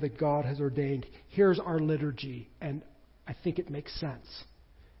manner that God has ordained. Here's our liturgy, and I think it makes sense.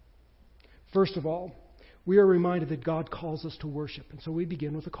 First of all, we are reminded that God calls us to worship, and so we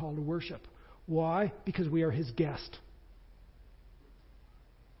begin with a call to worship. Why? Because we are His guest.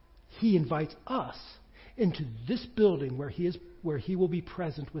 He invites us into this building where He will be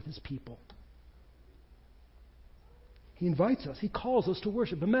present with His people. He invites us. He calls us to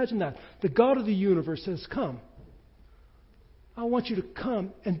worship. Imagine that. The God of the universe says, come. I want you to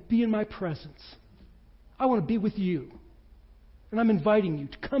come and be in my presence. I want to be with you. And I'm inviting you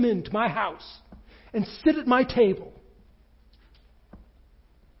to come into my house and sit at my table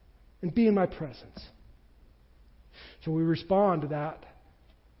and be in my presence. So we respond to that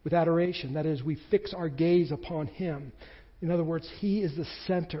with adoration. That is, we fix our gaze upon Him. In other words, He is the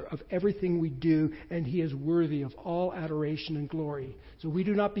center of everything we do, and He is worthy of all adoration and glory. So we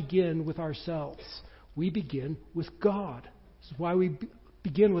do not begin with ourselves. We begin with God. This is why we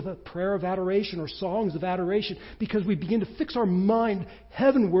begin with a prayer of adoration or songs of adoration, because we begin to fix our mind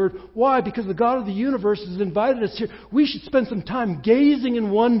heavenward. Why? Because the God of the universe has invited us here. We should spend some time gazing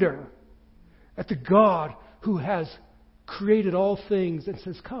in wonder at the God who has created all things and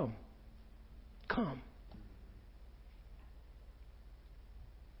says, come. Come.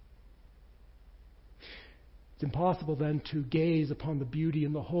 It's impossible then to gaze upon the beauty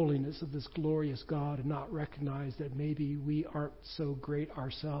and the holiness of this glorious God and not recognize that maybe we aren't so great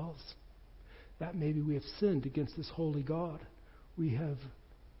ourselves. That maybe we have sinned against this holy God. We have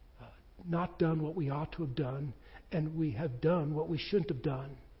not done what we ought to have done, and we have done what we shouldn't have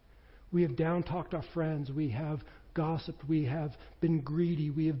done. We have down-talked our friends. We have gossiped. We have been greedy.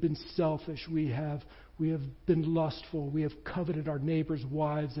 We have been selfish. We have been lustful. We have coveted our neighbor's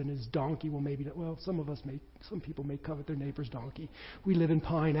wives and his donkey. Well, some people may covet their neighbor's donkey. We live in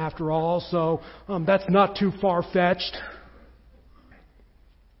Pine after all, so that's not too far-fetched.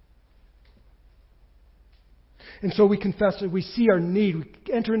 And so we confess that we see our need.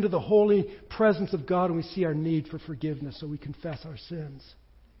 We enter into the holy presence of God and we see our need for forgiveness, so we confess our sins.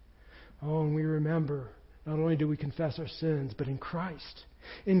 Oh, and we remember, not only do we confess our sins, but in Christ.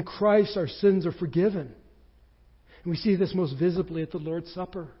 In Christ, our sins are forgiven. And we see this most visibly at the Lord's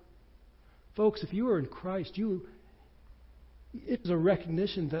Supper. Folks, if you are in Christ, it is a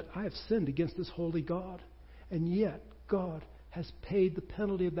recognition that I have sinned against this holy God. And yet, God has paid the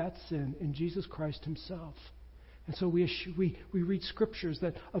penalty of that sin in Jesus Christ Himself. And so we read scriptures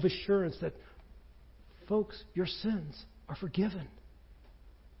of assurance that, folks, your sins are forgiven.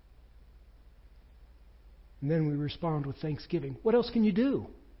 And then we respond with thanksgiving. What else can you do?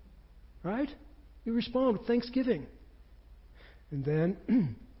 Right? You respond with thanksgiving. And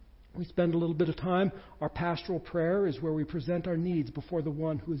then we spend a little bit of time. Our pastoral prayer is where we present our needs before the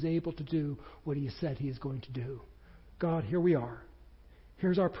one who is able to do what He has said He is going to do. God, here we are.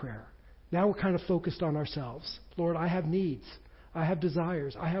 Here's our prayer. Now we're kind of focused on ourselves. Lord, I have needs. I have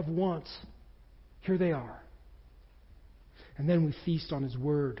desires. I have wants. Here they are. And then we feast on His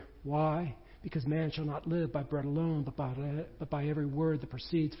Word. Why? Because man shall not live by bread alone, but by every word that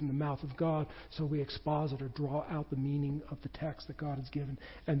proceeds from the mouth of God. So we exposit or draw out the meaning of the text that God has given.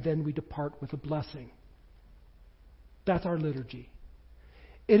 And then we depart with a blessing. That's our liturgy.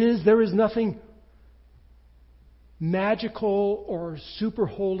 There is nothing magical or super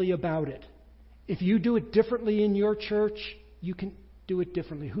holy about it. If you do it differently in your church, you can do it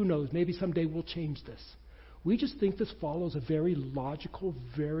differently. Who knows? Maybe someday we'll change this. We just think this follows a very logical,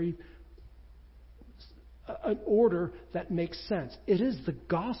 an order that makes sense. It is the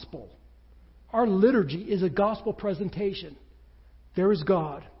gospel. Our liturgy is a gospel presentation. There is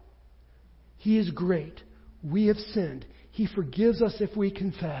God. He is great. We have sinned. He forgives us if we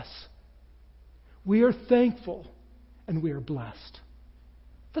confess. We are thankful and we are blessed.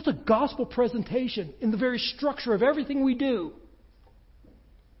 That's a gospel presentation in the very structure of everything we do.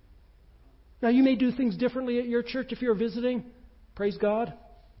 Now, you may do things differently at your church if you're visiting. Praise God.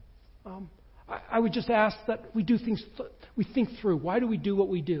 I would just ask that we do things, we think through. Why do we do what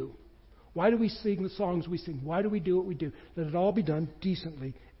we do? Why do we sing the songs we sing? Why do we do what we do? Let it all be done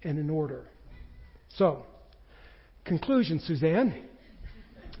decently and in order. So, conclusion, Suzanne.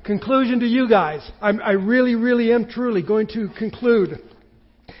 Conclusion to you guys. I really, really am truly going to conclude.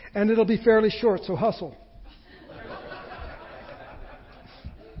 And it'll be fairly short, so hustle.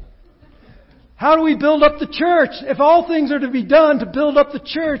 How do we build up the church? If all things are to be done to build up the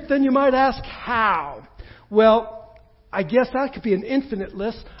church, then you might ask, how? Well, I guess that could be an infinite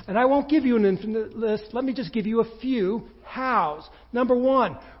list, and I won't give you an infinite list. Let me just give you a few hows. Number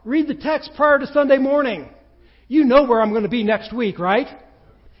one, read the text prior to Sunday morning. You know where I'm going to be next week, right?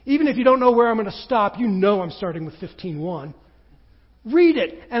 Even if you don't know where I'm going to stop, you know I'm starting with 15:1. Read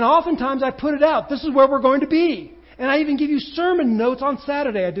it, and oftentimes I put it out. This is where we're going to be. And I even give you sermon notes on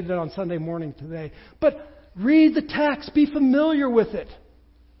Saturday. I did it on Sunday morning today. But read the text. Be familiar with it.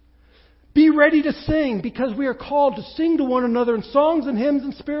 Be ready to sing, because we are called to sing to one another in songs and hymns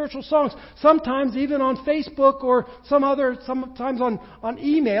and spiritual songs. Sometimes even on Facebook or sometimes on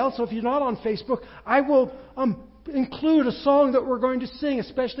email. So if you're not on Facebook, I will include a song that we're going to sing,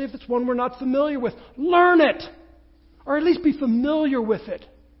 especially if it's one we're not familiar with. Learn it. Or at least be familiar with it,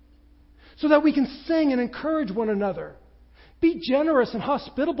 so that we can sing and encourage one another. Be generous and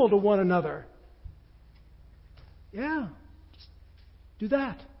hospitable to one another. Yeah, just do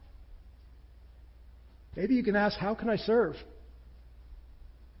that. Maybe you can ask, how can I serve?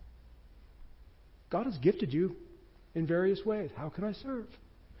 God has gifted you in various ways. How can I serve?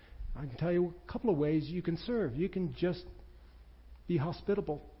 I can tell you a couple of ways you can serve. You can just be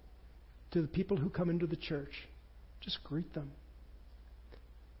hospitable to the people who come into the church. Just greet them.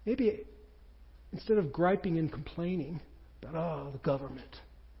 Maybe instead of griping and complaining about, the government,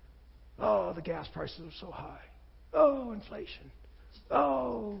 the gas prices are so high, inflation,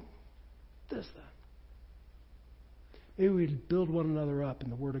 this, that. Maybe we'd build one another up in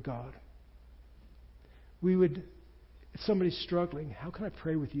the Word of God. We would, if somebody's struggling, how can I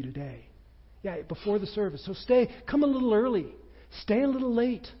pray with you today? Yeah, before the service. So come a little early. Stay a little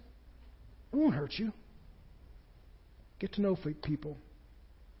late. It won't hurt you. Get to know people.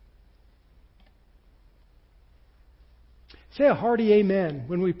 Say a hearty amen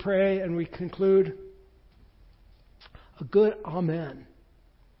when we pray and we conclude. A good amen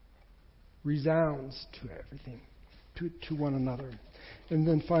resounds to everything, to one another. And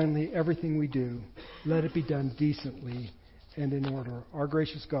then finally, everything we do, let it be done decently and in order. Our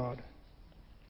gracious God,